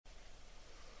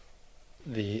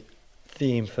The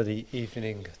theme for the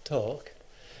evening talk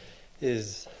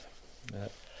is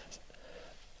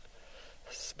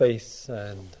space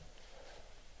and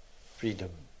freedom.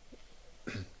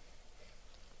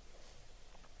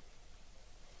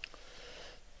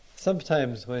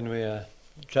 Sometimes when we are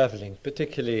travelling,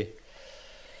 particularly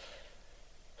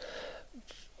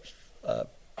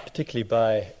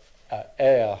by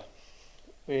air,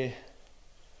 we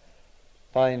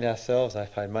find ourselves, I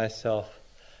find myself,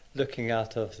 looking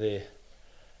out of the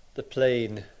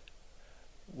plane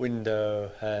window,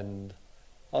 and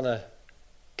on a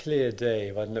clear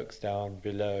day one looks down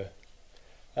below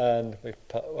and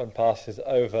one passes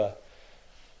over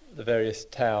the various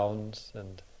towns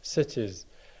and cities,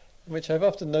 which I've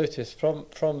often noticed from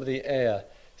the air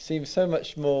seem so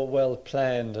much more well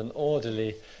planned and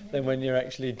orderly than when you're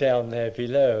actually down there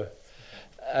below.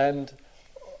 And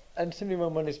simply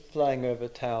when one is flying over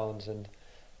towns and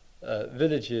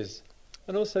villages,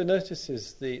 and also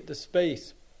notices the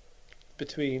space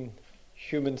between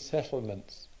human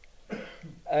settlements.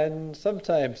 And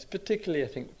sometimes, particularly I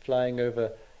think flying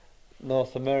over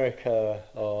North America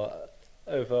or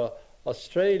over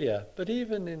Australia, but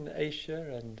even in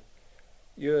Asia and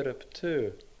Europe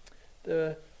too,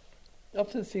 there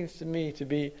often seems to me to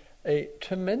be a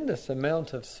tremendous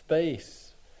amount of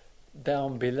space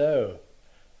down below,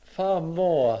 far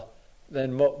more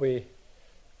than what we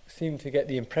seem to get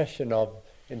the impression of,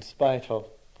 in spite of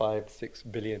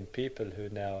 5-6 billion people who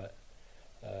now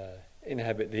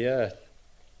inhabit the earth.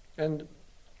 And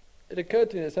it occurred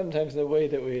to me that sometimes the way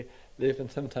that we live,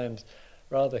 and sometimes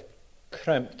rather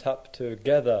cramped up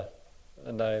together,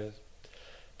 and I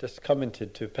just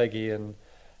commented to Peggy and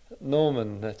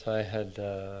Norman that I had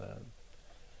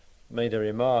made a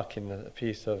remark in a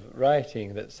piece of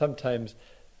writing that sometimes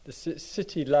the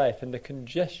city life and the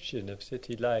congestion of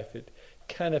city life, it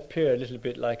can appear a little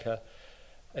bit like a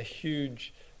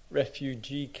huge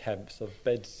refugee camps of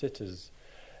bed-sitters,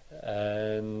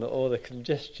 and all the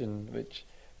congestion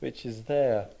which is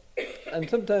there. And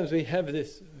sometimes we have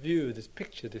this view, this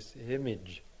picture, this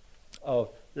image of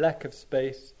lack of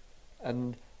space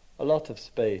and a lot of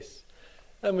space.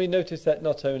 And we notice that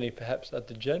not only perhaps at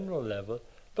the general level,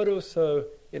 but also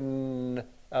in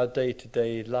our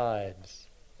day-to-day lives.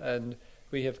 And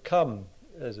we have come,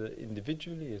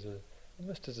 individually,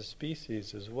 almost as a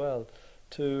species as well,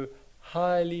 to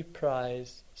highly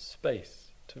prize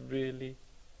space, to really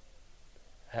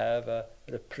have an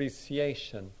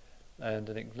appreciation and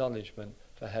an acknowledgement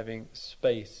for having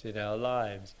space in our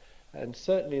lives. And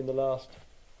certainly in the last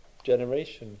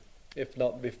generation, if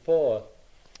not before,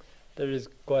 there is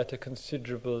quite a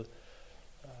considerable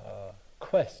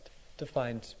quest to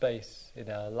find space in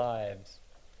our lives.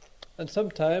 And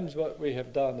sometimes what we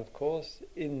have done, of course,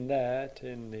 in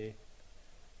the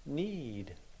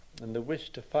need and the wish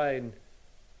to find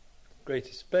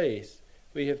greater space,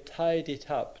 we have tied it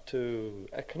up to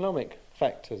economic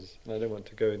factors. And I don't want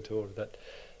to go into all of that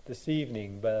this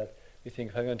evening, but we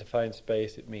think if I'm going to find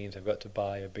space, it means I've got to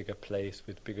buy a bigger place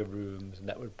with bigger rooms, and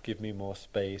that would give me more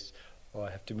space, or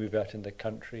I have to move out in the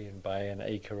country and buy an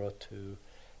acre or two.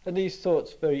 And these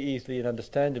thoughts very easily and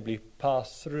understandably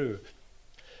pass through.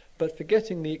 But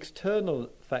forgetting the external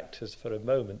factors for a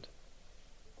moment,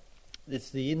 it's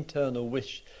the internal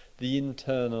wish, the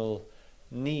internal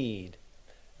need.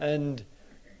 And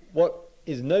what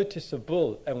is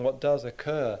noticeable and what does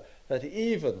occur, that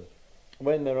even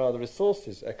when there are the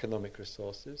resources, economic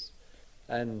resources,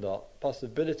 and the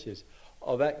possibilities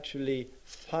of actually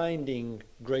finding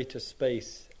greater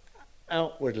space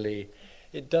outwardly,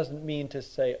 it doesn't mean to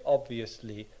say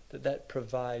obviously that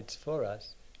provides for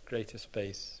us greater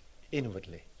space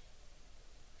inwardly.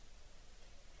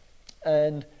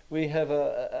 And we have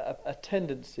a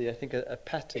tendency, I think, a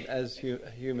pattern as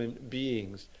human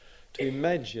beings to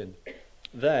imagine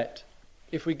that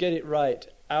if we get it right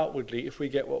outwardly, if we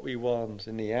get what we want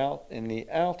in the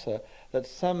outer, that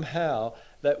somehow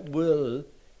that will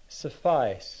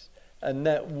suffice, and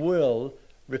that will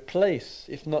replace,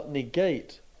 if not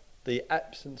negate, the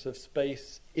absence of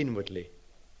space inwardly.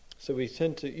 So we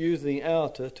tend to use the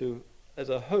outer as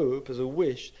a hope, as a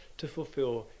wish, to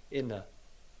fulfill inner.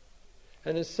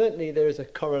 And certainly there is a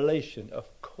correlation, of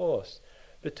course,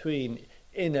 between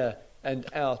inner and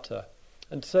outer.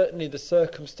 And certainly the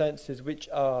circumstances which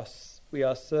we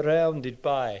are surrounded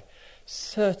by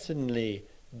certainly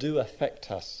do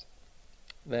affect us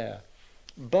there.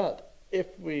 But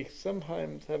if we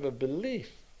sometimes have a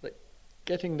belief that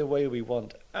getting the way we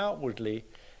want outwardly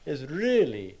is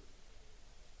really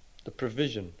the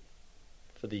provision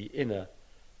for the inner,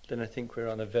 then I think we're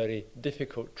on a very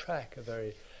difficult track, a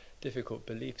very difficult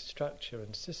belief structure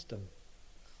and system.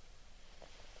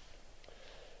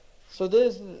 So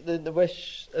there's the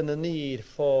wish and the need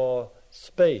for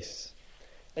space.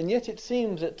 And yet it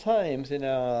seems at times in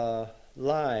our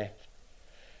life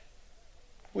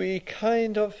we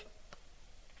kind of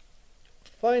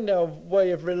find our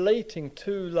way of relating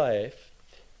to life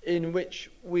in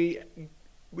which we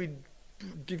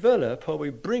develop or we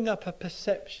bring up a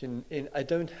perception in I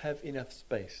don't have enough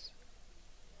space.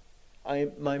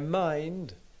 My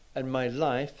mind and my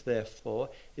life, therefore,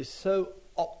 is so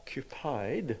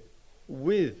occupied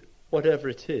with whatever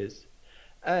it is,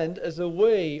 and as a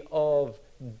way of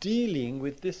dealing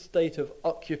with this state of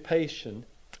occupation,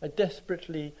 I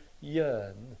desperately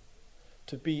yearn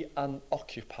to be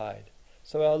unoccupied.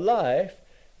 So our life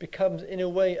becomes, in a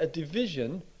way, a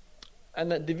division, and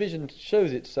that division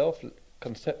shows itself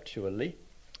conceptually,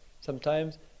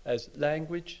 sometimes as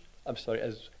language,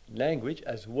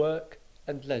 as work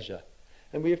and leisure.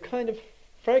 And we have kind of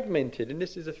fragmented, and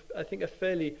this is, I think, a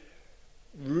fairly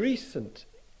recent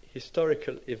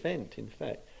historical event, in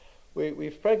fact.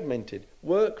 We've fragmented.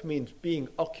 Work means being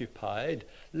occupied.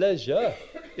 Leisure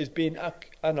is being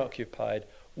unoccupied.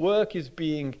 Work is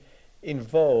being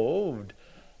involved.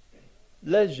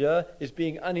 Leisure is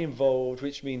being uninvolved,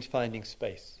 which means finding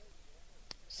space.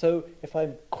 So if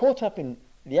I'm caught up in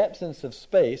the absence of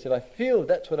space, if I feel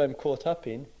that's what I'm caught up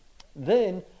in,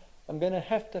 then I'm going to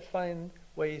have to find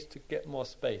ways to get more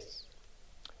space.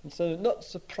 And so not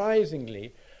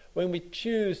surprisingly, when we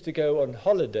choose to go on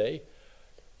holiday,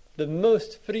 the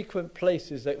most frequent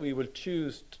places that we will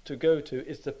choose to go to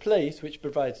is the place which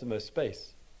provides the most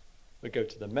space. We'll go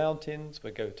to the mountains,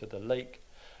 we'll go to the lake,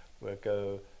 we'll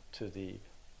go to the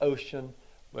ocean,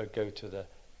 we'll go to the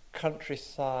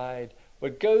countryside,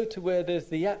 we'll go to where there's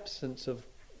the absence of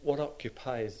what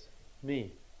occupies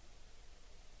me.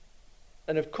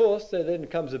 And of course there then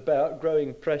comes about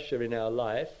growing pressure in our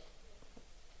life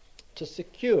to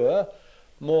secure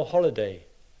more holiday,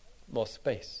 more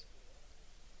space.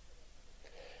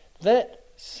 That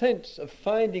sense of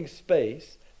finding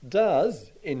space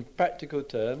does, in practical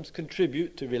terms,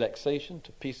 contribute to relaxation,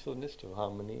 to peacefulness, to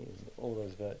harmony, and all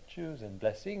those virtues and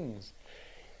blessings,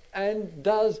 and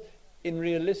does, in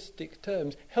realistic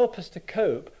terms, help us to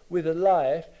cope with a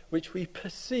life which we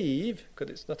perceive,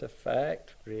 because it's not a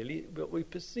fact really, but we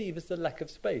perceive as the lack of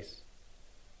space.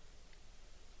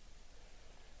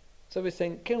 So we're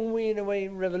saying, can we in a way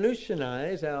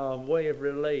revolutionize our way of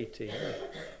relating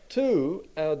to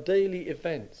our daily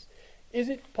events? Is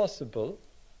it possible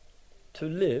to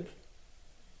live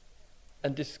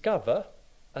and discover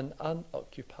an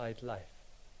unoccupied life?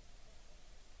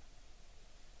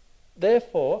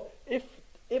 Therefore, if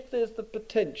there's the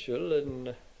potential,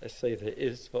 and I say there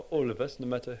is for all of us, no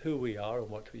matter who we are and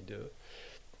what we do,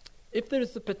 if there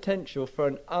is the potential for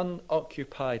an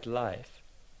unoccupied life,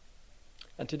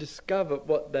 and to discover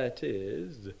what that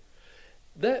is,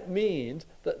 that means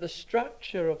that the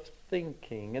structure of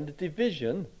thinking and the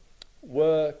division,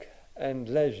 work and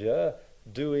leisure,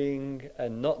 doing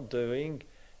and not doing,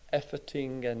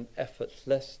 efforting and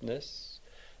effortlessness,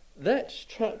 that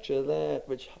structure that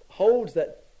which holds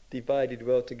that divided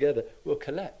world together will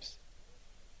collapse.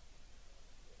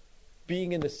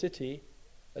 Being in the city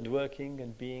and working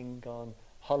and being on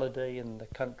holiday in the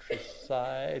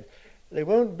countryside, there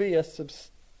won't be a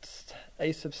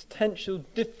substantial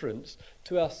difference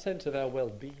to our sense of our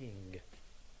well-being.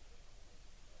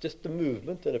 Just the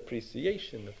movement and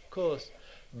appreciation, of course,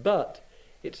 but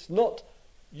it's not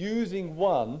using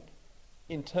one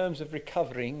in terms of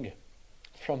recovering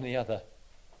from the other.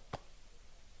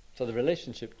 So the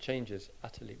relationship changes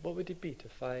utterly. What would it be to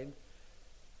find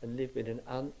and live in an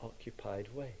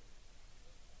unoccupied way?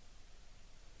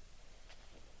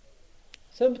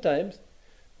 Sometimes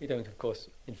we don't, of course,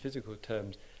 in physical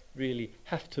terms, really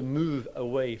have to move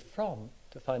away from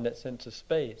to find that sense of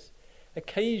space.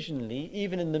 Occasionally,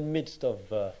 even in the midst of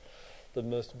the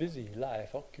most busy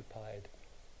life, occupied,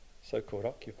 so-called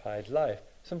occupied life,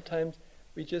 sometimes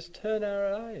we just turn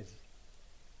our eyes,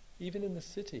 even in the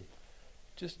city,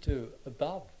 just to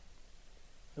above.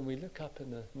 And we look up in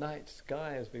the night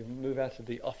sky as we move out of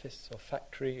the office or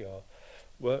factory or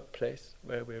workplace,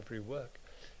 wherever we work,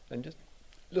 and just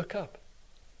look up.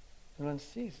 And one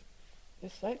sees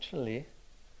it's actually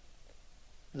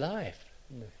life.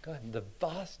 The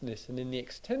vastness and in the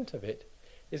extent of it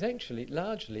is actually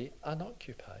largely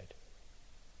unoccupied.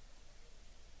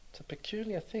 It's a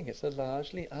peculiar thing. It's a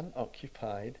largely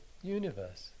unoccupied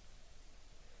universe.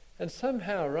 And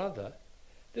somehow or other,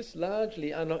 this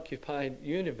largely unoccupied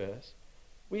universe,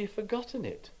 we have forgotten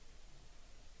it.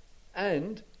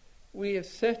 And we have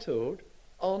settled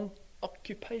on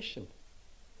occupation,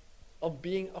 of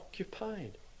being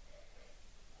occupied.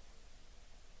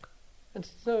 And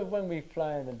so when we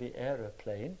fly in the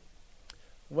aeroplane,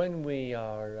 when we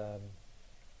are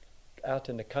out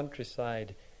in the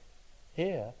countryside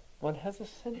here, one has a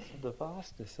sense of the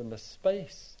vastness and the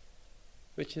space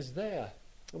which is there.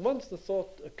 And once the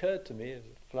thought occurred to me, as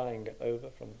flying over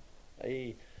from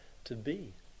A to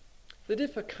B, that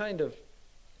if a kind of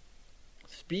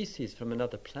species from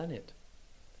another planet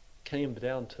came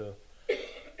down to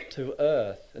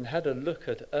Earth and had a look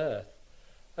at Earth,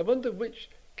 I wonder which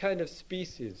kind of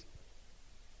species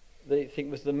they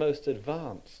think was the most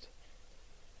advanced.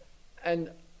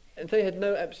 And they had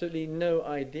absolutely no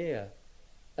idea.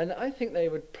 And I think they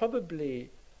would probably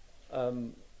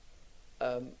go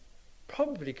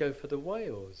for the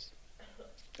whales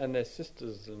and their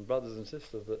sisters and brothers and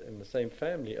sisters in the same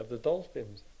family of the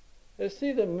dolphins. They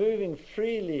see them moving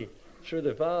freely through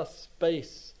the vast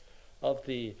space of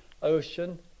the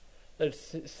ocean. They'd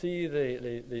see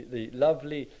the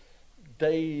lovely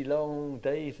day-long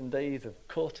days and days of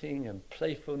courting and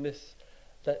playfulness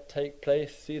that take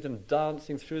place, see them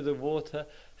dancing through the water,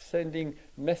 sending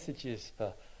messages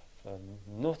for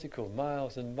nautical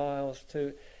miles and miles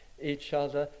to each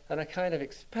other, and a kind of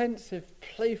expansive,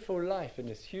 playful life in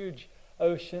this huge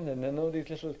ocean, and then all these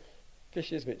little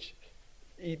fishes which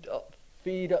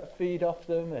feed off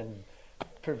them and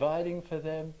providing for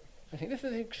them. I think this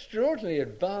is an extraordinarily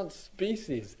advanced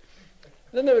species.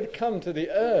 Then they would come to the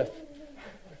earth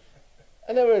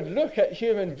and they would look at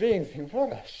human beings and think,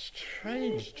 what a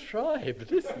strange tribe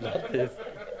this lot is.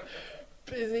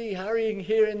 Busy, hurrying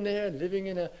here and there, living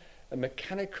in a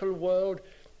mechanical world.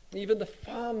 Even the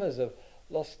farmers have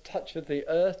lost touch with the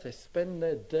earth. They spend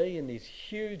their day in these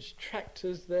huge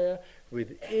tractors there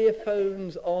with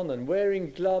earphones on and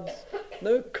wearing gloves.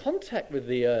 No contact with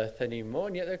the earth anymore,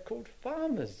 and yet they're called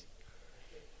farmers.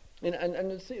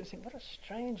 And see, you think, what a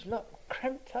strange lot,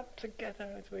 cramped up together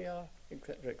as we are,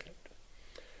 etc., etc.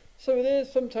 So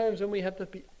there's sometimes when we have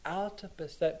the outer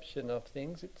perception of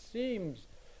things, it seems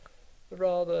a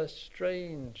rather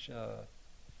strange,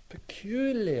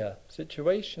 peculiar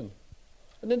situation.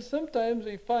 And then sometimes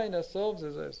we find ourselves,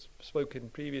 as I've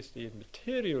spoken previously, in the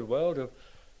material world, of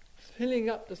filling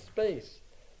up the space,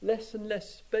 less and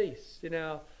less space in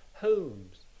our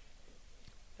homes.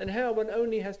 And how one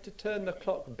only has to turn the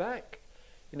clock back,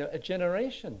 a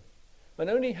generation. One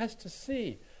only has to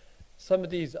see some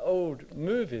of these old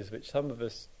movies which some of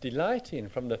us delight in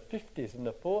from the 50s and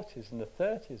the 40s and the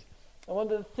 30s. And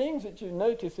one of the things that you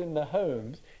notice in the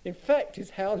homes, in fact, is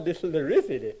how little there is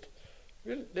in it.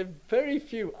 There are very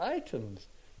few items.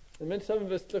 And when some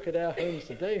of us look at our homes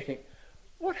today, we think,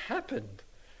 what happened?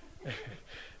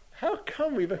 How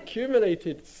come we've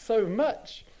accumulated so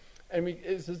much? And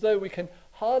it's as though we can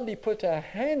hardly put our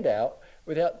hand out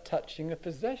without touching a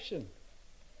possession.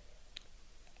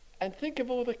 And think of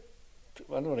all the...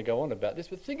 I don't want to go on about this,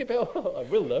 but think about... I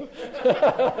will, though.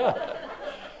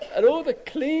 And all the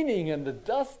cleaning and the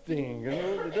dusting and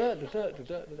all the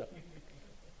dirt.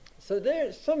 So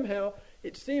there, somehow,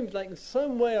 it seems like in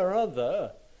some way or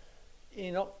other,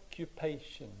 in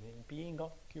occupation, in being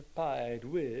occupied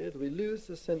with, we lose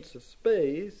the sense of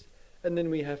space, and then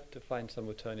we have to find some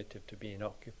alternative to being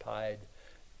occupied,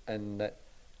 and that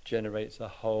generates a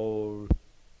whole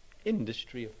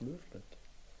industry of movement.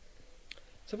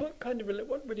 So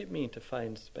what would it mean to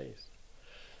find space?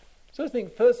 So I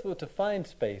think, first of all, to find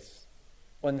space,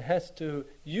 one has to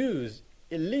use,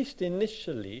 at least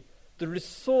initially, the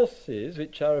resources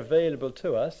which are available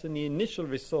to us, and the initial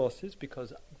resources,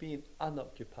 because being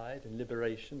unoccupied and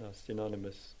liberation are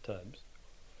synonymous terms,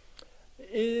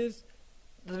 is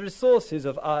the resources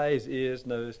of eyes, ears,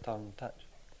 nose, tongue, touch.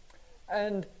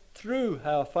 And through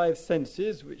our five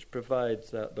senses, which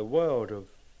provides the world of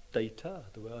data,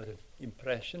 the world of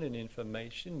impression and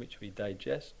information, which we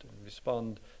digest and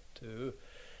respond to,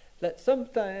 that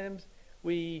sometimes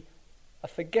we are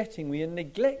forgetting, we are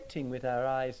neglecting with our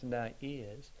eyes and our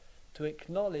ears to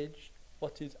acknowledge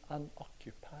what is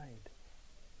unoccupied.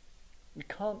 We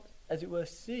can't, as it were,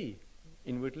 see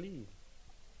inwardly.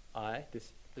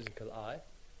 This physical eye,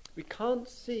 we can't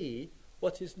see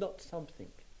what is not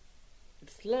something.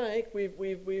 It's like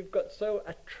we've got so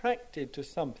attracted to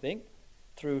something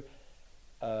through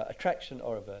attraction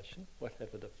or aversion,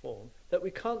 whatever the form, that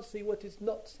we can't see what is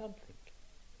not something.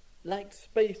 Like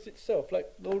space itself,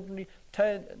 like ordinary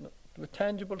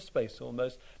tangible space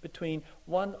almost between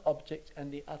one object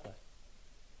and the other.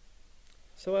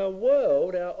 So our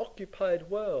world, our occupied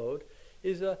world,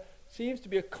 seems to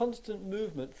be a constant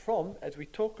movement from, as we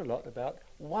talk a lot about,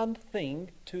 one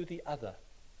thing to the other.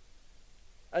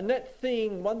 And that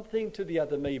thing, one thing to the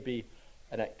other, may be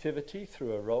an activity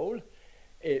through a role.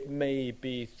 It may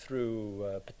be through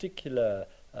a particular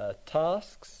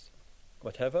tasks,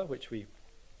 whatever, which we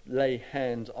lay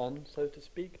hands on, so to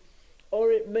speak,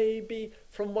 or it may be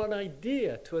from one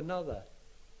idea to another,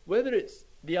 whether it's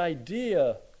the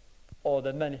idea or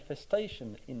the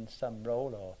manifestation in some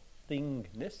role or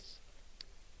thingness.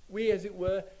 We, as it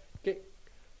were, get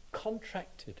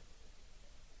contracted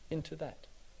into that.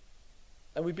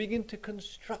 And we begin to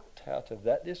construct out of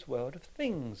that this world of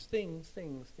things,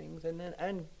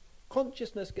 and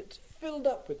consciousness gets filled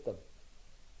up with them.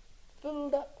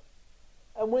 Filled up.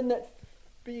 And when that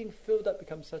being filled up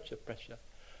becomes such a pressure,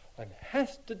 one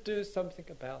has to do something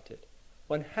about it.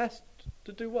 One has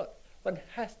to do what? One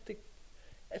has to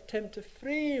attempt to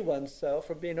free oneself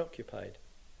from being occupied.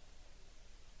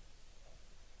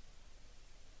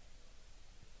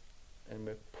 And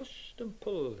we're pushed and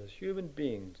pulled as human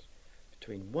beings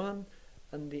between one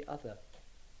and the other.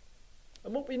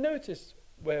 And what we notice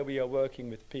where we are working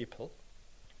with people,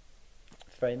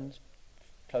 friends,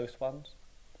 close ones,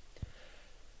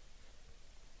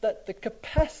 that the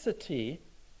capacity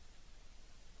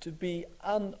to be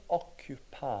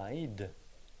unoccupied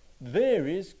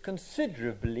varies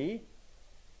considerably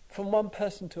from one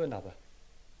person to another.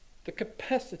 The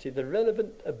capacity, the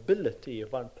relevant ability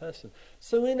of one person.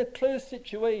 So in a close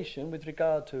situation with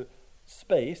regard to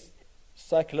space,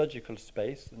 psychological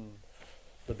space, and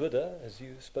the Buddha, as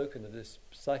you've spoken of this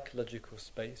psychological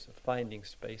space, of finding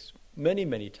space, many,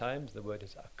 many times the word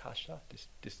is akasha,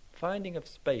 this finding of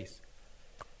space.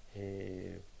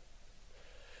 He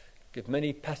gives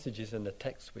many passages in the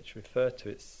text which refer to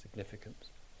its significance.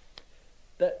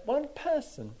 That one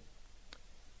person,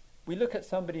 we look at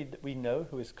somebody that we know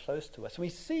who is close to us, and we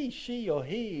see she or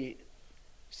he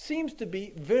seems to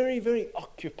be very, very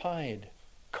occupied,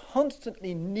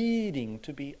 constantly needing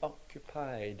to be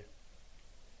occupied.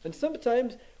 And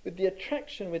sometimes with the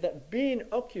attraction, with that being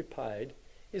occupied,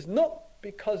 is not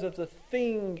because of the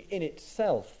thing in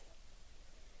itself,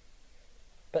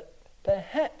 but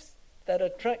perhaps that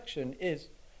attraction is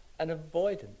an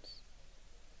avoidance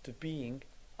to being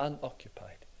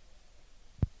unoccupied.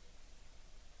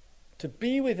 To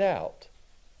be without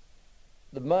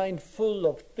the mind full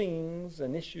of things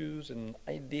and issues and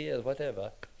ideas,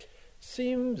 whatever,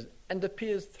 seems and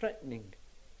appears threatening.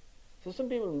 So some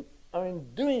people are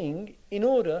in doing in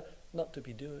order not to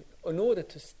be doing, in order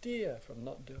to steer from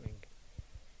not doing.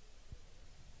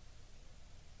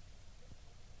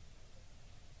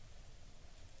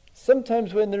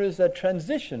 Sometimes when there is a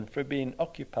transition from being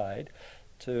occupied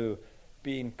to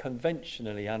being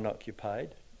conventionally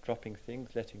unoccupied, dropping things,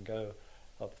 letting go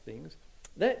of things,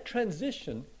 that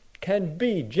transition can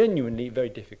be genuinely very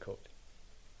difficult.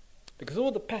 Because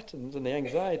all the patterns and the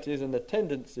anxieties and the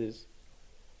tendencies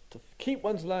to keep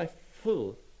one's life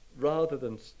full rather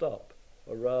than stop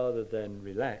or rather than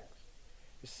relax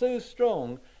is so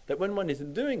strong that when one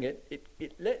isn't doing it,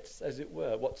 it lets, as it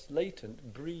were, what's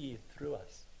latent breathe through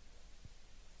us.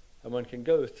 And one can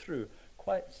go through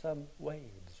quite some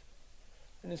waves.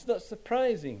 And it's not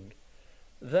surprising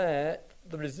that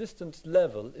the resistance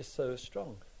level is so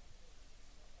strong.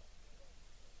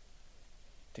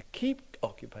 To keep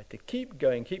occupied, to keep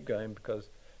going, because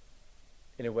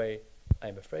in a way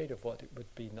I'm afraid of what it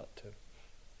would be not to.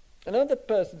 Another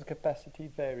person's capacity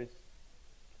varies,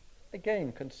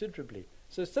 again, considerably.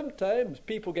 So sometimes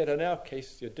people get, in our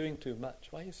case, you're doing too much.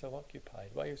 Why are you so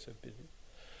occupied? Why are you so busy?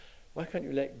 Why can't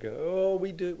you let go? Oh,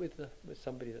 we do it with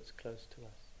somebody that's close to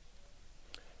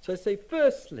us. So I say,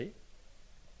 firstly,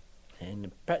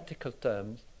 in practical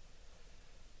terms,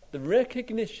 the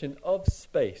recognition of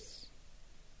space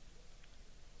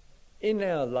in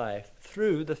our life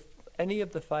through any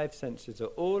of the five senses or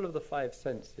all of the five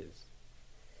senses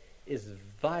is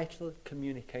vital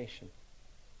communication.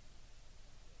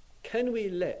 Can we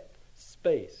let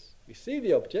space, we see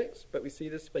the objects, but we see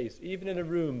the space, even in a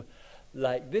room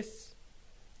like this,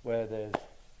 where there's,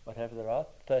 whatever there are,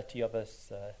 30 of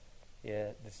us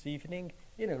here this evening,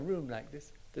 in a room like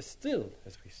this, there's still,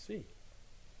 as we see,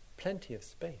 plenty of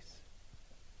space.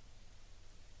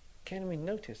 Can we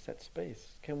notice that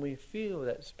space? Can we feel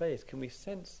that space? Can we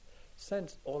sense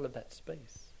all of that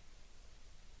space?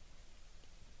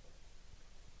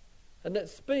 And that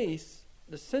space,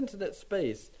 the sense of that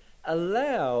space,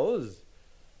 allows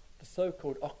the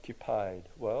so-called occupied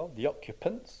world, the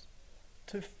occupants,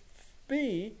 to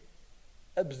be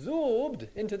absorbed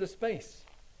into the space.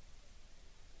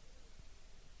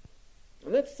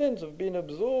 And that sense of being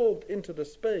absorbed into the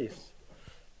space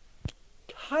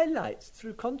highlights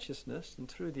through consciousness and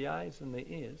through the eyes and the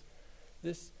ears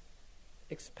this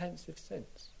expansive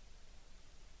sense.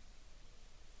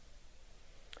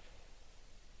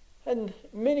 And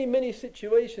many, many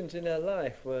situations in our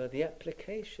life where the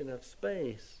application of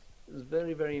space is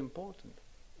very, very important.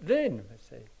 Then, I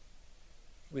say,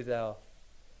 with our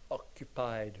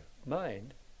occupied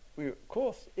mind, we, of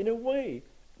course, in a way,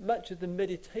 much of the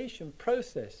meditation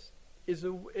process is,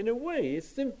 in a way, is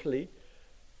simply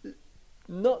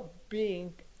not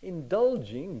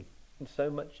indulging in so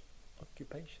much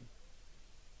occupation.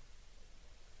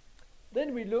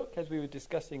 Then we look, as we were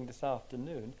discussing this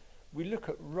afternoon, we look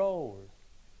at role.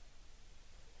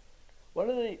 One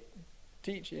of the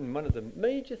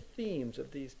major themes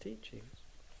of these teachings,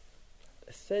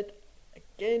 said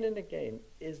again and again,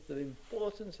 is the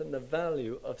importance and the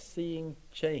value of seeing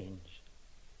change.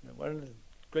 One of the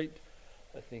great,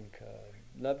 I think,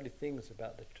 lovely things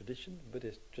about the tradition,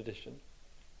 Buddhist tradition,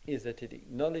 is that it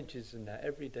acknowledges in our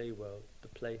everyday world the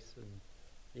place and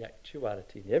the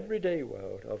actuality, the everyday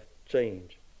world of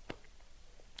change.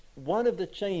 One of the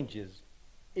changes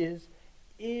is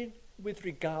with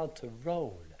regard to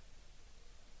role,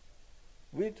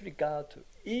 with regard to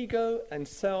ego and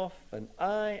self and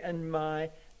I and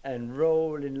my and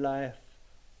role in life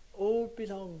all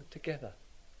belong together.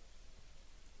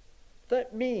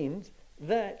 That means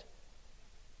that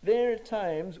there are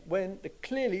times when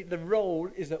clearly the role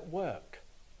is at work.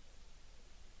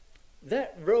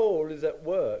 That role is at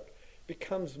work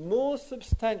becomes more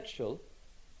substantial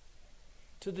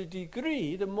to the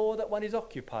degree the more that one is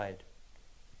occupied.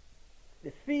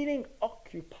 The feeling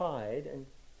occupied and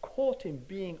caught in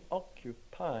being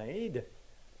occupied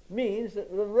means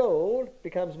that the role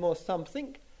becomes more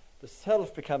something, the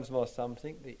self becomes more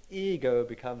something, the ego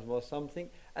becomes more something,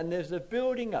 and there's a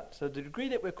building up. So the degree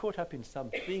that we're caught up in some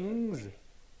things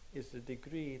is the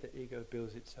degree that ego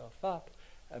builds itself up,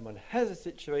 and one has a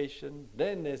situation,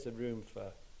 then there's a room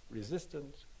for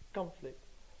resistance, conflict,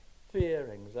 fear,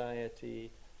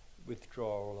 anxiety,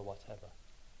 withdrawal, or whatever.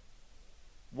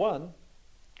 One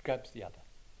grabs the other.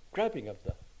 Grabbing of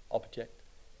the object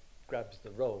grabs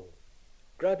the role.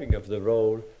 Grabbing of the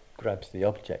role grabs the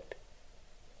object.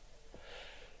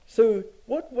 So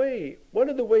one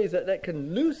of the ways that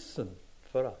can loosen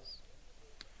for us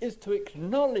is to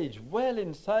acknowledge well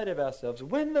inside of ourselves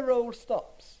when the role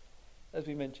stops, as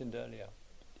we mentioned earlier.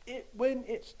 When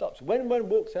it stops, when one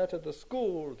walks out of the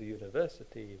school, the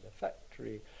university, the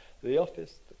factory, the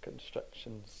office, the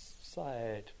construction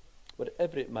site,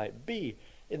 whatever it might be,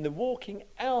 in the walking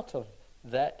out of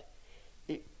that,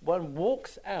 one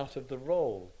walks out of the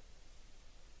role.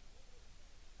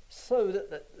 So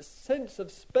that the sense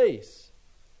of space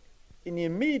in the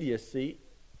immediacy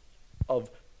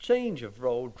of change of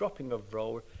role, dropping of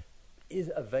role,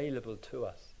 is available to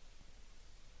us.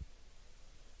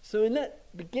 So when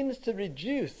that begins to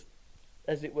reduce,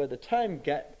 as it were, the time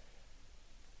gap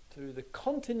through the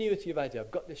continuity of idea,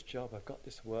 I've got this job, I've got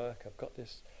this work, I've got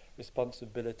this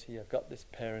responsibility, I've got this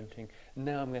parenting,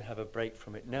 now I'm going to have a break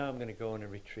from it, now I'm going to go on a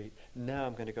retreat, now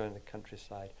I'm going to go in the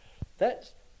countryside.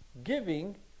 That's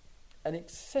giving an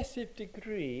excessive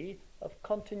degree of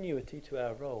continuity to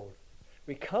our role.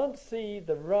 We can't see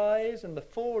the rise and the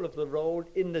fall of the role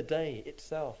in the day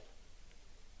itself.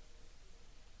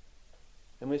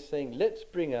 And we're saying, let's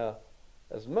bring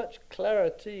as much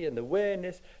clarity and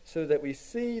awareness so that we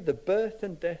see the birth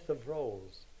and death of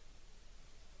roles.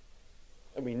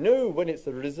 And we know when it's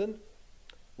arisen,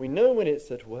 we know when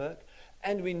it's at work,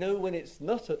 and we know when it's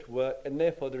not at work, and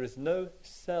therefore there is no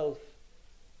self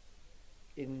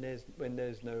when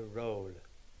there's no role.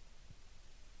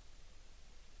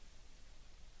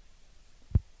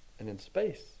 And in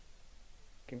space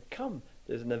can come.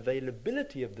 There's an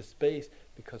availability of the space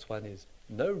because one is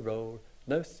no role,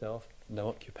 no self, no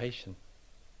occupation.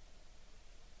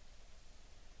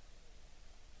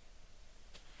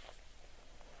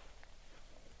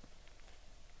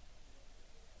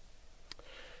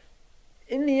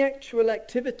 In the actual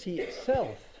activity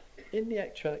itself,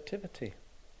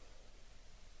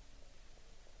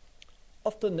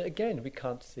 often again we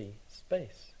can't see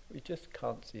space. We just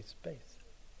can't see space.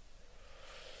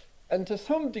 And to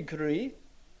some degree,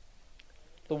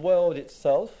 the world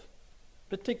itself,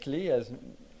 particularly as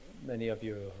many of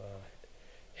you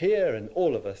here and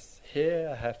all of us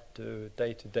here have to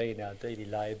day in our daily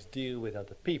lives deal with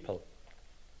other people.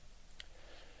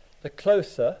 The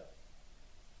closer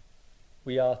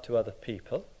we are to other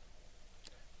people,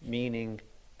 meaning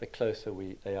the closer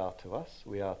they are to us,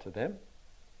 we are to them,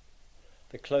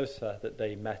 the closer that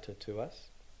they matter to us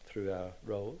through our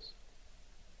roles,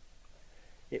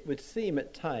 it would seem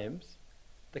at times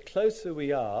the closer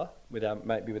we are,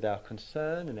 might be with our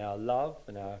concern and our love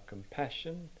and our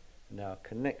compassion and our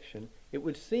connection, it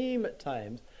would seem at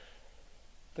times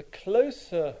the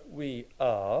closer we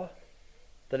are,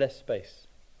 the less space.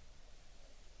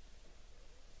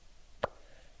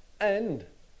 And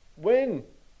when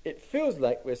it feels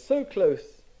like we're so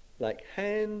close, like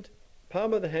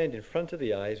palm of the hand in front of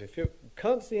the eyes, we feel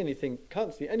can't see anything,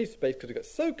 can't see any space because we got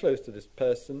so close to this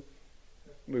person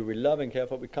we love and care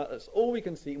for. That's all we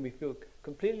can see, and we feel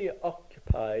completely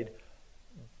occupied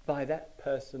by that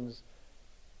person's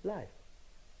life.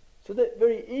 So that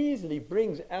very easily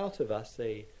brings out of us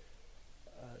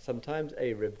sometimes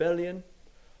a rebellion,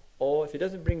 or if it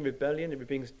doesn't bring rebellion, it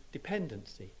brings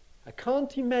dependency. I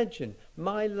can't imagine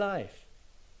my life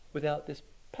without this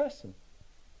person,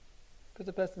 because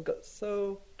the person got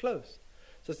so close.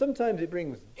 So sometimes it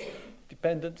brings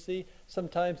dependency,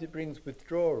 sometimes it brings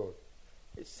withdrawal.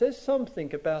 It says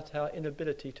something about our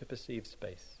inability to perceive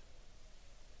space.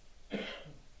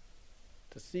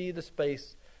 To see the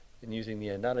space, in using the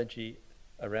analogy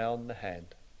around the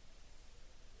hand.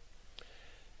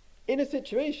 In a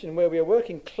situation where we are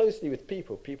working closely with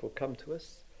people come to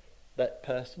us, that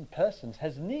persons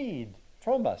has need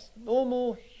from us,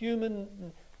 normal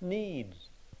human needs,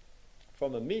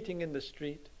 from a meeting in the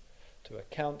street to a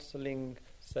counselling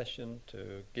session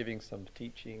to giving some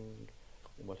teaching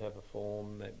in whatever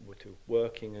form, to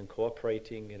working and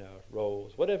cooperating in our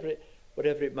roles, whatever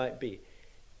it might be.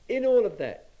 In all of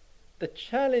that, the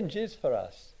challenge is for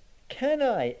us, can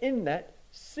I in that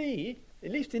see,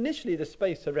 at least initially, the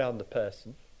space around the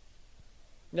person?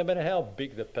 No matter how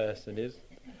big the person is,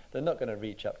 they're not going to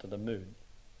reach up to the moon.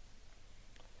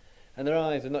 And their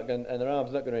eyes are not going, and their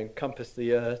arms are not going to encompass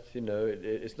the earth.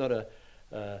 It's not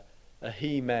a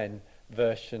He-Man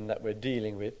version that we're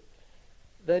dealing with.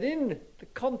 That in the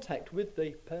contact with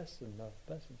the person,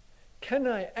 can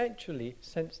I actually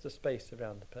sense the space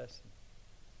around the person?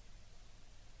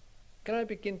 Can I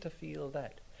begin to feel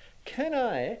that? Can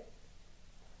I,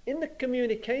 in the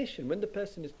communication, when the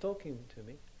person is talking to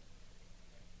me,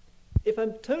 if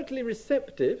I'm totally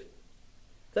receptive,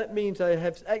 that means I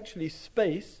have actually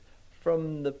space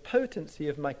from the potency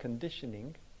of my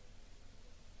conditioning,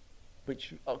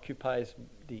 which occupies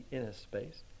the inner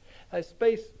space. A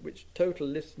space which total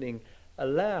listening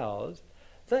allows.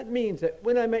 That means that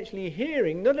when I'm actually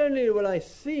hearing, not only will I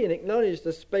see and acknowledge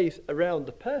the space around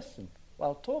the person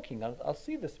while talking, I'll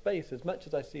see the space as much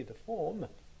as I see the form.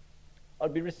 I'll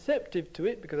be receptive to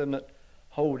it because I'm not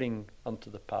holding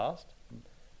onto the past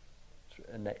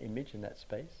and that image in that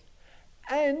space.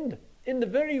 And in the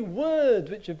very words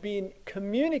which have been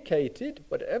communicated,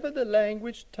 whatever the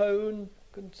language, tone,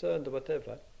 concerned or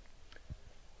whatever,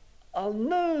 I'll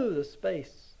know the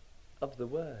space of the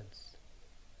words.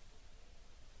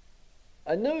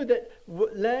 I know that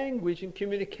language and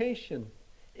communication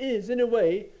is, in a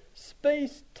way,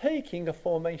 space taking a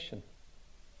formation.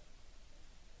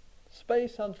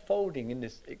 Space unfolding in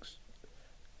this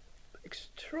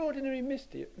extraordinary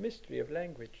mystery of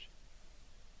language.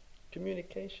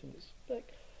 Communication. It's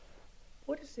like,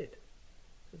 what is it?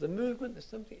 There's a movement, there's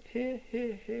something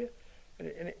here,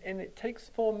 and it takes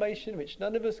formation which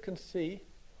none of us can see,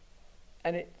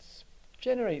 and it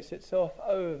generates itself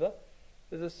over.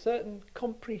 There's a certain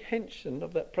comprehension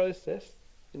of that process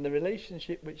in the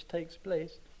relationship which takes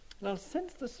place, and I'll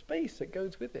sense the space that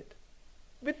goes with it.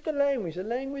 With the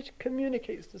language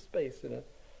communicates the space in a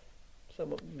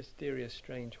somewhat mysterious,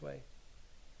 strange way.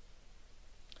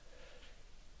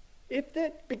 If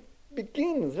that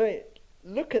begins, right,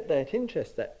 look at that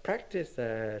interest, that practice,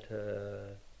 that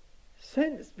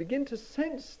begin to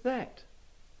sense that.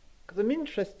 Because I'm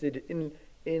interested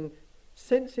in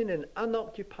sensing an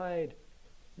unoccupied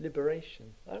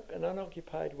liberation, an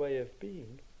unoccupied way of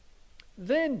being.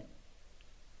 Then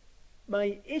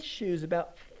my issues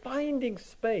about finding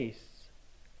space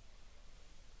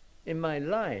in my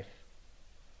life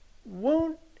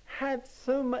won't have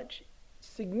so much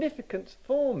significance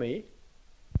for me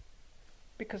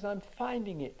because I'm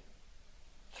finding it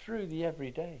through the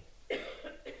everyday.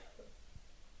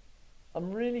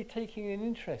 I'm really taking an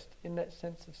interest in that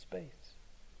sense of space.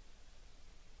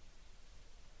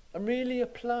 I'm really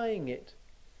applying it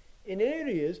in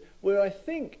areas where I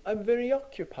think I'm very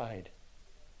occupied.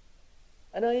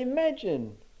 And I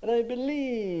imagine, and I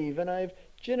believe, and I've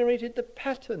generated the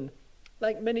pattern,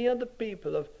 like many other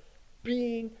people, of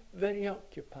being very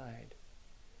occupied.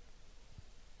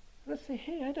 And I say,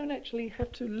 hey, I don't actually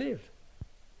have to live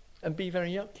and be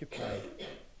very occupied.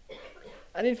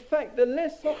 And in fact, the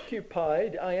less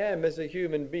occupied I am as a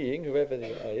human being, whoever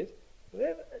that is,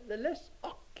 the less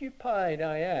occupied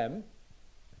I am,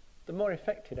 the more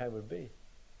affected I will be.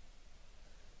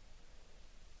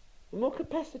 The more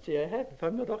capacity I have if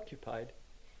I'm not occupied.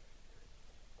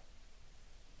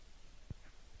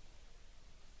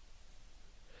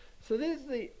 So there's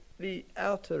the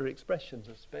outer expressions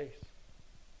of space.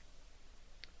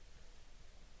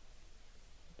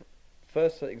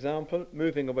 First example,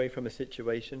 moving away from a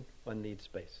situation, one needs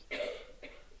space.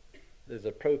 There's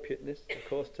appropriateness, of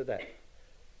course, to that.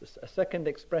 A second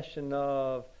expression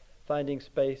of finding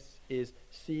space is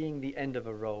seeing the end of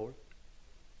a role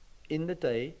in the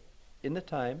day, in the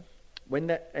time. When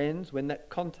that ends, when that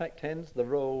contact ends, the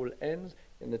role ends.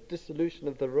 In the dissolution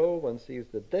of the role, one sees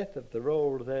the death of the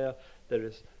role there. There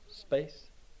is space.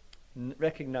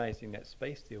 Recognizing that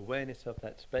space, the awareness of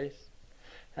that space.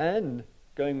 And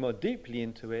going more deeply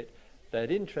into it,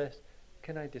 that interest,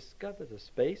 can I discover the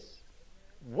space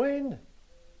when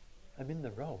I'm in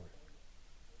the role?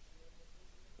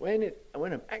 When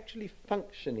I'm actually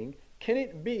functioning, can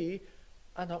it be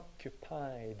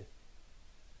unoccupied?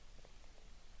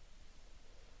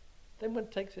 Then one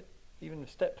takes it even a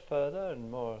step further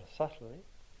and more subtly.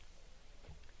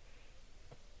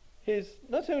 Is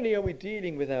not only are we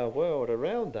dealing with our world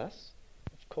around us,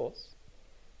 of course,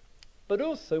 but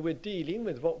also we're dealing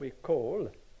with what we call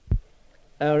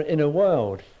our inner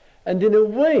world. And in a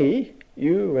way,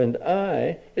 you and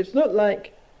I, it's not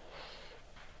like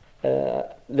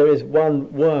there is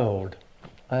one world.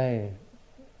 I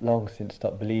long since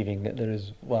stopped believing that there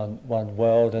is one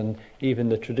world, and even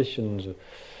the traditions,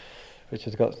 which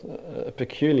has got a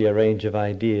peculiar range of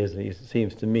ideas, it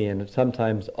seems to me, and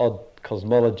sometimes odd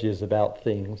cosmologies about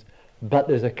things, but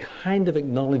there's a kind of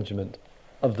acknowledgement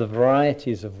of the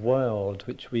varieties of world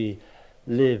which we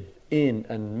live in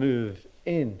and move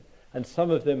in. And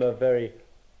some of them are very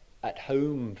at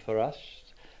home for us,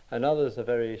 and others are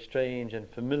very strange and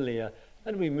familiar,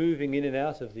 and we're moving in and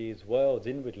out of these worlds,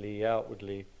 inwardly,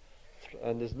 outwardly,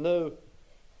 and there's no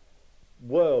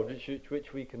world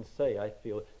which we can say, I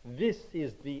feel, this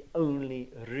is the only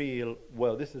real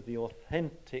world, this is the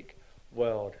authentic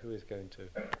world. Who is going to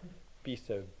be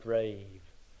so brave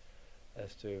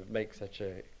as to make such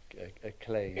a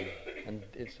claim? And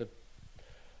it's a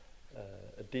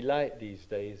delight these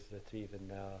days that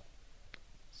even our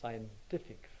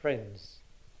scientific friends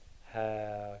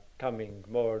are coming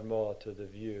more and more to the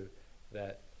view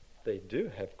that they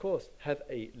do, of course, have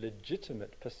a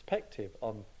legitimate perspective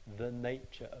on the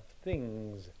nature of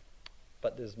things,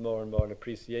 but there's more and more an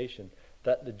appreciation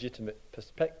that legitimate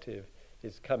perspective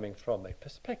is coming from a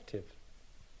perspective.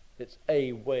 It's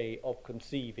a way of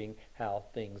conceiving how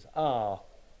things are,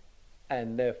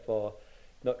 and therefore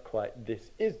not quite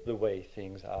this is the way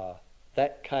things are.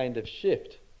 That kind of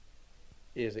shift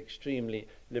is extremely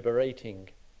liberating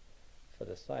for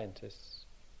the scientists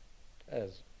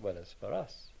as well as for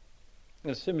us.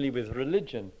 And similarly with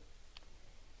religion,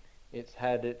 it's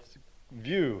had its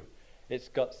view, it's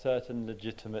got certain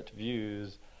legitimate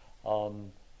views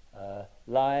on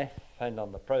life and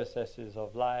on the processes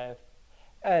of life,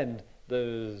 and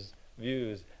those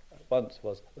views once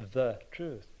was the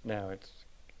truth. Now it's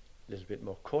a little bit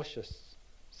more cautious.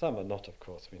 Some are not, of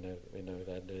course. We know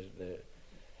that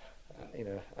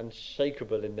they're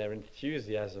unshakable in their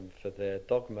enthusiasm for their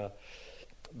dogma,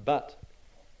 but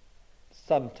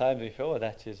sometimes we feel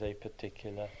that is a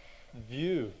particular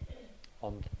view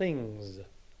on things.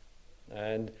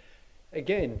 And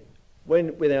again,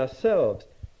 when with ourselves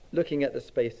looking at the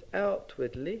space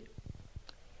outwardly,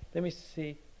 then we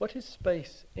see, what is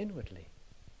space inwardly?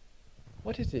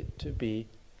 What is it to be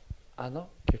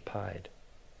unoccupied?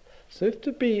 So if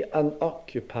to be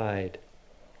unoccupied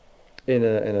in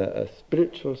a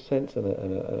spiritual sense, and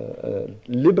a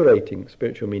liberating,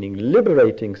 spiritual meaning,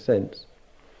 liberating sense,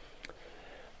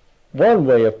 one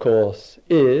way, of course,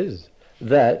 is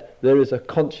that there is a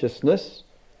consciousness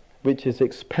which is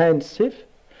expansive,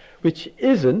 which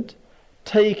isn't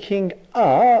taking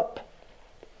up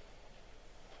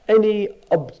any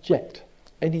object,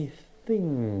 any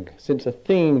thing, since a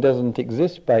thing doesn't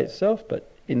exist by itself, but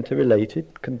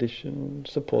interrelated, conditioned,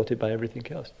 supported by everything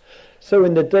else. So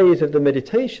in the days of the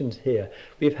meditations here,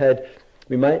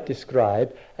 we might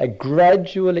describe a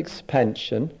gradual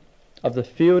expansion of the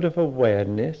field of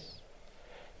awareness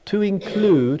to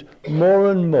include more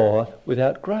and more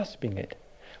without grasping it.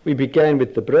 We began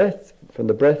with the breath, from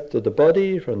the breath to the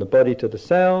body, from the body to the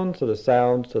sounds to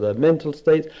the mental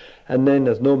states, and then,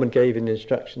 as Norman gave in the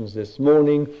instructions this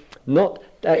morning, not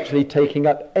actually taking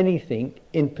up anything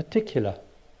in particular,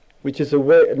 which is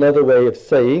another way of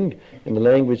saying, in the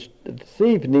language this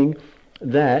evening,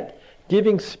 that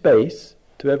giving space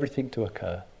to everything to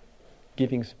occur.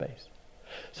 Giving space.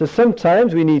 So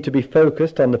sometimes we need to be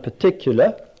focused on the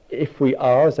particular. If we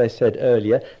are, as I said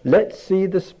earlier, let's see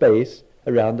the space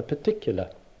around the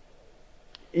particular.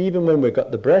 Even when we've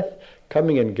got the breath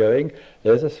coming and going,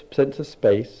 there's a sense of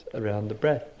space around the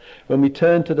breath. When we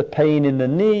turn to the pain in the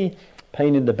knee,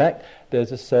 pain in the back,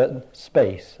 there's a certain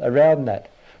space around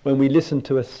that. When we listen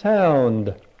to a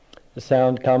sound, the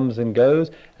sound comes and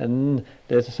goes, and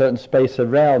there's a certain space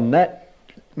around that.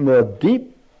 More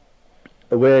deep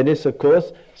awareness, of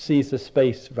course, sees the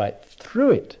space right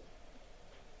through it.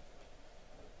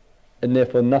 And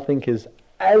therefore nothing is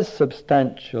as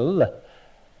substantial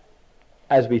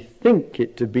as we think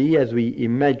it to be, as we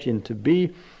imagine to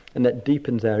be, and that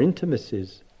deepens our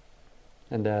intimacies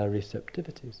and our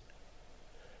receptivities.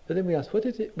 But then we ask, what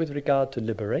is it with regard to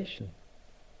liberation?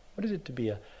 What is it to be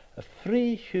a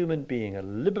free human being, a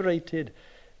liberated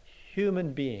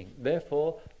human being,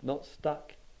 therefore not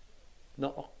stuck,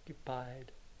 not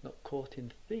occupied, not caught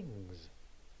in things,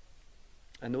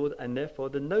 and therefore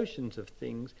the notions of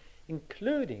things,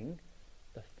 including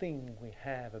the thing we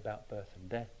have about birth and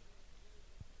death.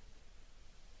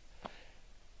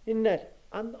 In that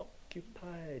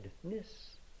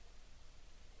unoccupiedness,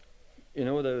 in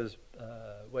all those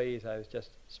ways I was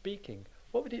just speaking,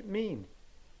 what would it mean?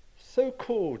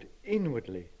 So-called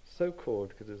inwardly, so-called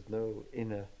because there's no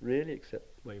inner really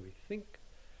except the way we think.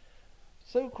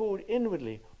 So-called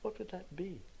inwardly, what would that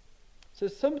be? So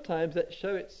sometimes that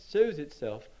shows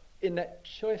itself in that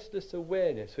choiceless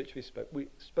awareness which we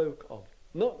spoke of.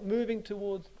 Not moving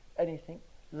towards anything.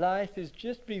 Life is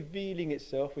just revealing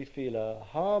itself. We feel a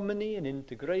harmony and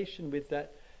integration with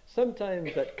that.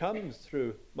 Sometimes that comes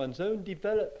through one's own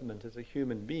development as a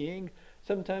human being.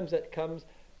 Sometimes that comes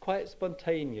quite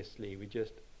spontaneously. We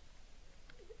just,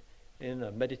 in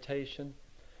a meditation,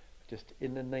 just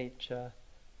in the nature,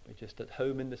 we're just at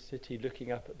home in the city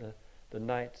looking up at the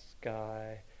night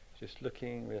sky, just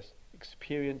looking, we're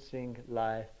experiencing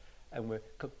life, and we're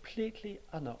completely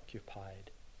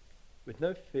unoccupied, with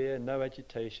no fear, no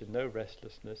agitation, no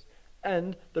restlessness.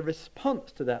 And the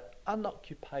response to that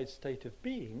unoccupied state of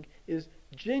being is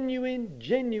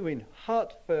genuine,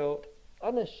 heartfelt,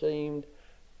 unashamed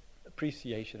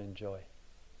appreciation and joy.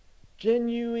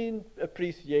 Genuine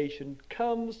appreciation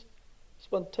comes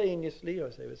spontaneously, or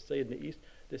as they would say in the East,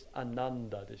 this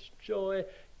ananda, this joy,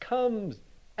 comes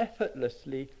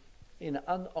effortlessly in an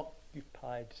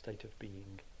unoccupied state of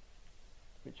being,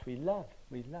 which we love.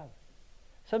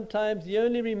 Sometimes the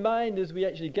only reminders we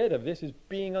actually get of this is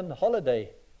being on holiday,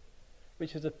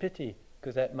 which is a pity,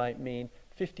 because that might mean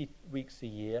 50 weeks a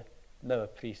year, no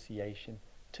appreciation,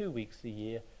 2 weeks a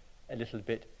year, a little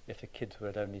bit if the kids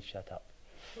would only shut up.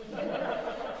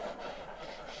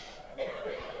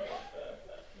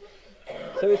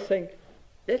 So it's saying,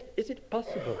 is it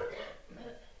possible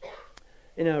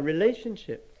in our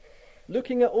relationship,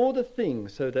 looking at all the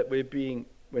things so that we're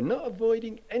not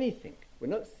avoiding anything, we're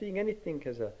not seeing anything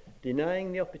as a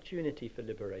denying the opportunity for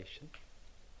liberation,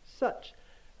 such,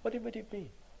 what would it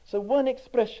be? So one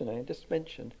expression I just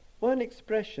mentioned, one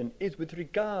expression is with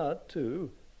regard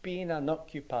to being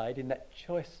unoccupied in that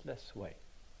choiceless way,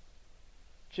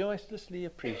 choicelessly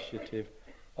appreciative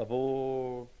of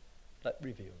all that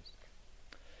reveals.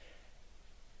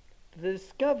 The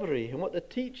discovery and what the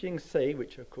teachings say,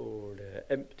 which are called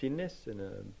emptiness in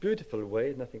a beautiful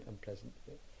way, nothing unpleasant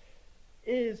here,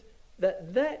 is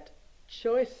that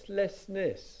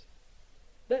choicelessness,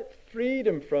 that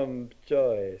freedom from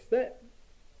joys, that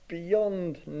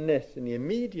beyondness in the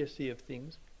immediacy of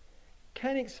things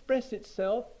can express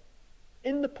itself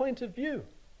in the point of view,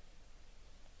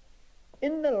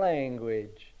 in the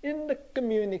language, in the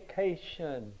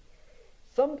communication.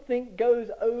 Something goes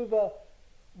over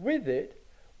with it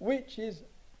which is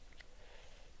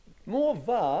more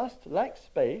vast, like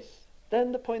space,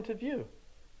 than the point of view.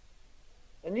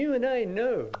 And you and I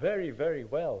know very, very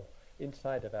well,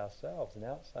 inside of ourselves and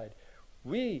outside,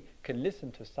 we can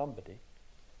listen to somebody.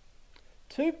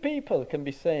 Two people can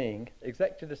be saying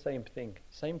exactly the same thing,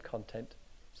 same content,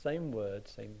 same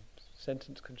words, same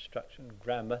sentence construction,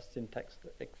 grammar, syntax,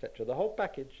 etc., the whole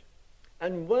package.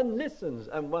 And one listens,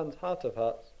 and one's heart of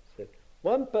hearts says,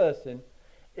 one person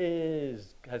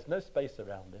has no space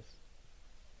around this,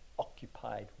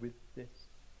 occupied with this,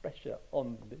 pressure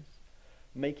on this,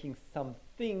 making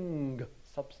something,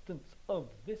 substance of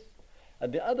this.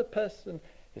 And the other person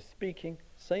is speaking,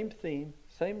 same theme,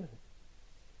 same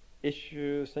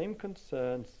issue, same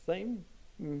concern, same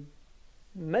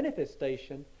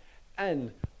manifestation,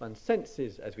 and one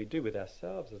senses, as we do with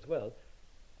ourselves as well,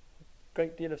 a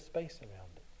great deal of space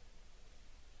around it.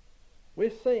 We're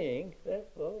saying,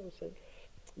 therefore,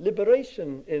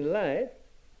 liberation in life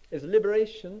is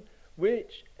liberation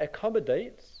which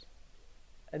accommodates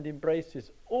and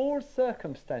embraces all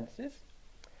circumstances,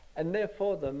 and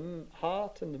therefore the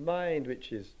heart and the mind,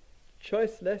 which is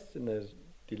choiceless and is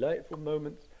delightful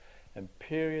moments and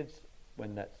periods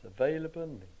when that's available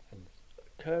and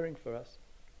occurring for us.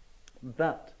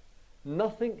 But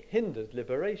nothing hinders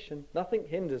liberation, nothing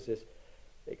hinders this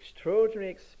extraordinary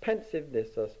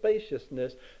expansiveness or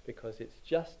spaciousness, because it's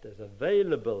just as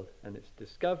available, and its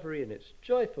discovery and its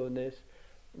joyfulness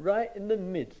right in the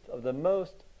midst of the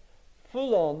most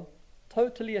full-on,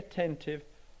 totally attentive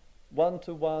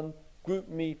one-to-one group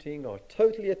meeting, or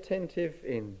totally attentive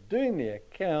in doing the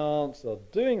accounts or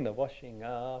doing the washing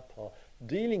up or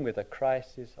dealing with a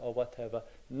crisis or whatever.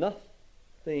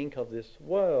 Nothing of this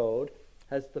world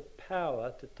has the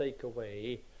power to take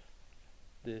away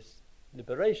this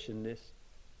liberation, this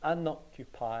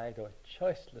unoccupied or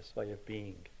choiceless way of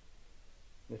being.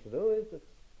 This is always a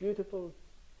beautiful,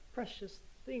 precious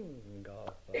thing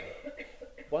of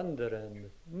wonder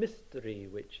and mystery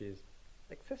which is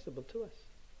accessible to us.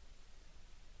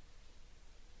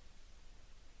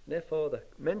 Therefore, the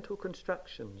mental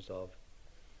constructions of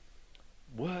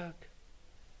work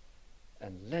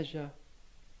and leisure,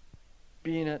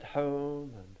 being at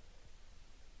home and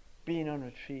being on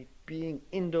retreat, being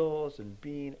indoors and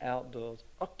being outdoors,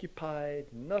 occupied,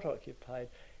 not occupied,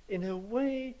 in a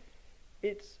way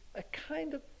it's a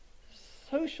kind of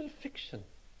social fiction,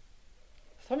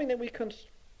 something that we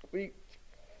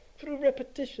through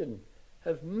repetition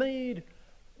have made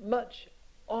much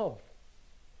of.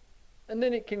 And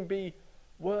then it can be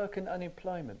work and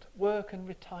unemployment, work and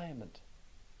retirement.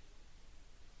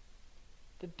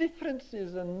 The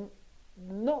differences are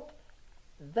not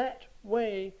that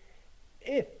way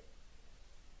if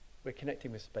we're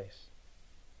connecting with space,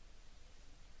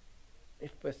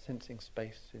 if we're sensing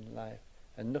space in life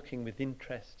and looking with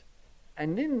interest.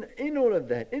 And in all of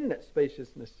that, in that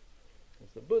spaciousness, as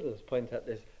the Buddhas point out,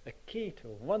 there's a key to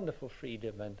a wonderful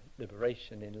freedom and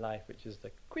liberation in life, which is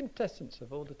the quintessence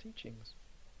of all the teachings,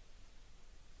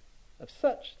 of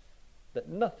such that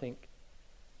nothing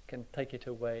can take it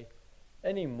away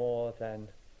any more than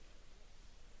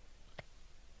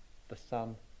the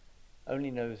sun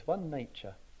only knows one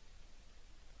nature,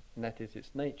 and that is,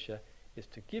 its nature is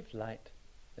to give light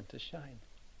and to shine.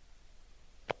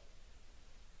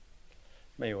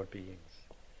 May all beings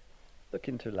look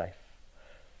into life.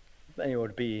 May all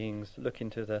beings look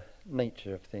into the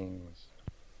nature of things.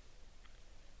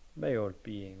 May all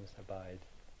beings abide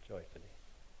joyfully.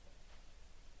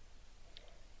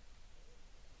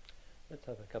 Let's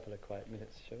have a couple of quiet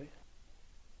minutes, shall we?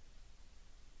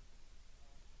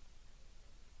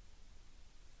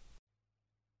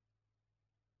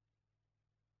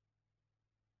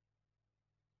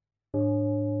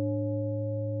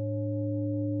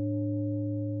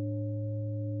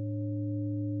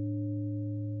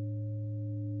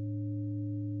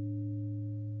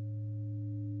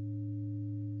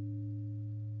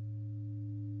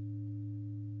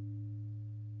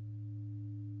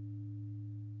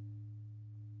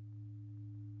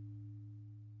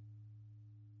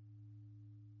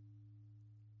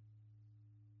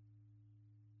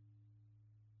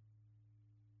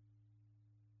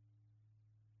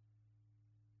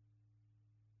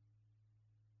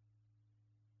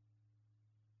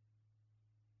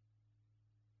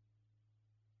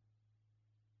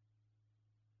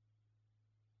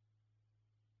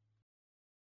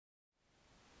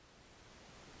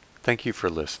 Thank you for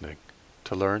listening.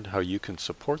 To learn how you can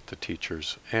support the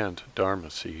teachers and Dharma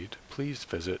Seed, please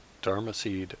visit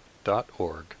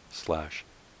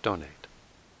dharmaseed.org/donate.